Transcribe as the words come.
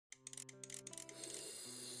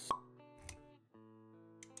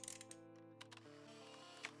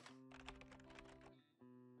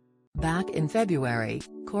Back in February,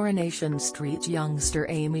 Coronation Street youngster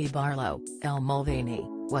Amy Barlow, El Mulvaney,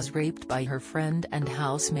 was raped by her friend and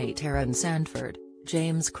housemate Erin Sanford,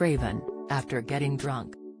 James Craven, after getting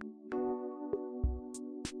drunk.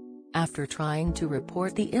 After trying to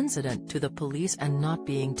report the incident to the police and not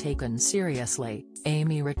being taken seriously,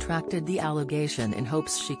 Amy retracted the allegation in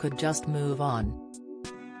hopes she could just move on.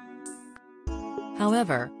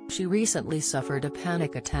 However, she recently suffered a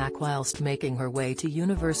panic attack whilst making her way to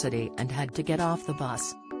university and had to get off the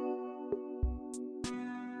bus.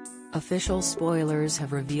 Official spoilers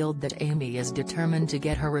have revealed that Amy is determined to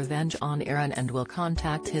get her revenge on Erin and will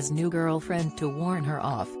contact his new girlfriend to warn her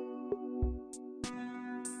off.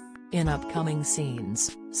 In upcoming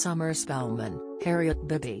scenes, Summer Spellman, Harriet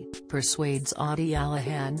Bibby, persuades Audie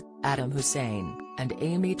Allahan, Adam Hussein, and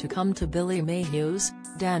Amy to come to Billy Mayhew's,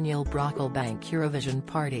 Daniel Brocklebank Eurovision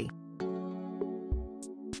party.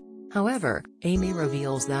 However, Amy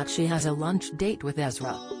reveals that she has a lunch date with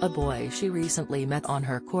Ezra, a boy she recently met on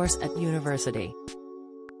her course at university.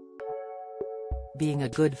 Being a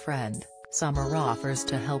good friend, Summer offers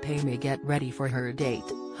to help Amy get ready for her date.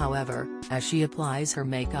 However, as she applies her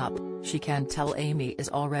makeup, she can tell Amy is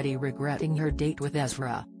already regretting her date with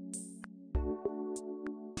Ezra.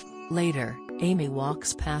 Later, Amy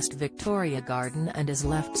walks past Victoria Garden and is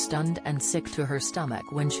left stunned and sick to her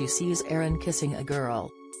stomach when she sees Erin kissing a girl.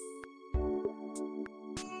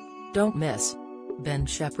 Don't miss. Ben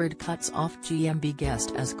Shepherd cuts off GMB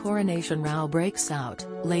guest as coronation row breaks out.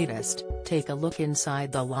 Latest, take a look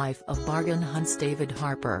inside the life of bargain hunt's David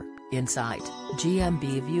Harper. Insight,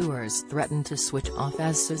 GMB viewers threaten to switch off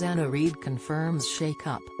as Susanna Reid confirms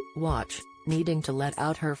shake-up. Watch, needing to let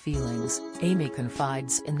out her feelings, Amy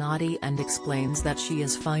confides in Audie and explains that she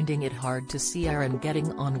is finding it hard to see Erin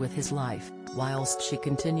getting on with his life, whilst she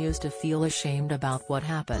continues to feel ashamed about what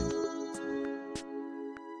happened.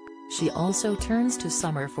 She also turns to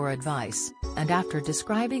Summer for advice, and after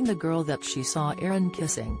describing the girl that she saw Erin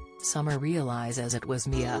kissing, Summer realizes it was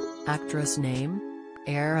Mia, actress name?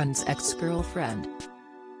 Erin's ex-girlfriend.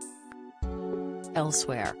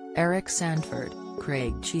 Elsewhere, Eric Sanford,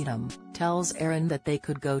 Craig Cheatham, tells Erin that they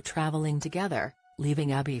could go traveling together,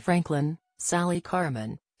 leaving Abby Franklin, Sally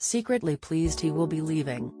Carman, secretly pleased he will be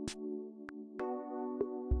leaving.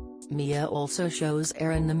 Mia also shows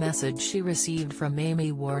Erin the message she received from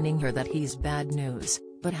Amy warning her that he's bad news,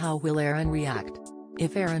 but how will Erin react?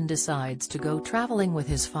 If Erin decides to go traveling with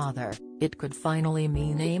his father, it could finally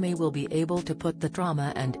mean Amy will be able to put the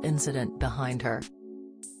trauma and incident behind her.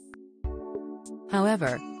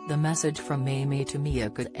 However, the message from Amy to Mia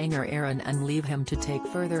could anger Erin and leave him to take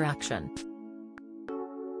further action.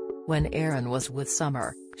 When Erin was with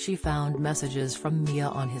Summer, she found messages from Mia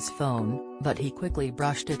on his phone, but he quickly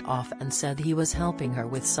brushed it off and said he was helping her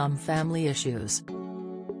with some family issues.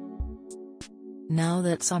 Now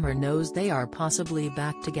that Summer knows they are possibly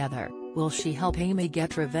back together, will she help Amy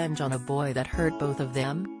get revenge on a boy that hurt both of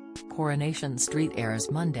them? Coronation Street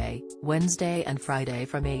airs Monday, Wednesday and Friday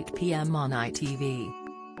from 8 p.m. on ITV.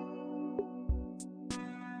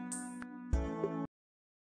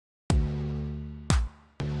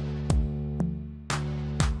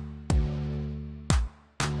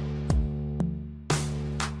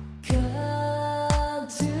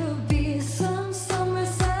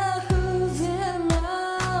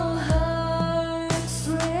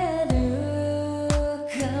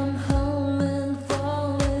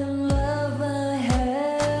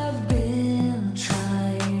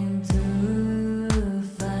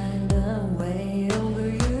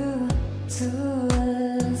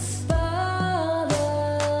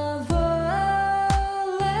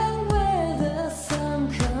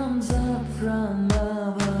 From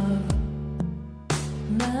above.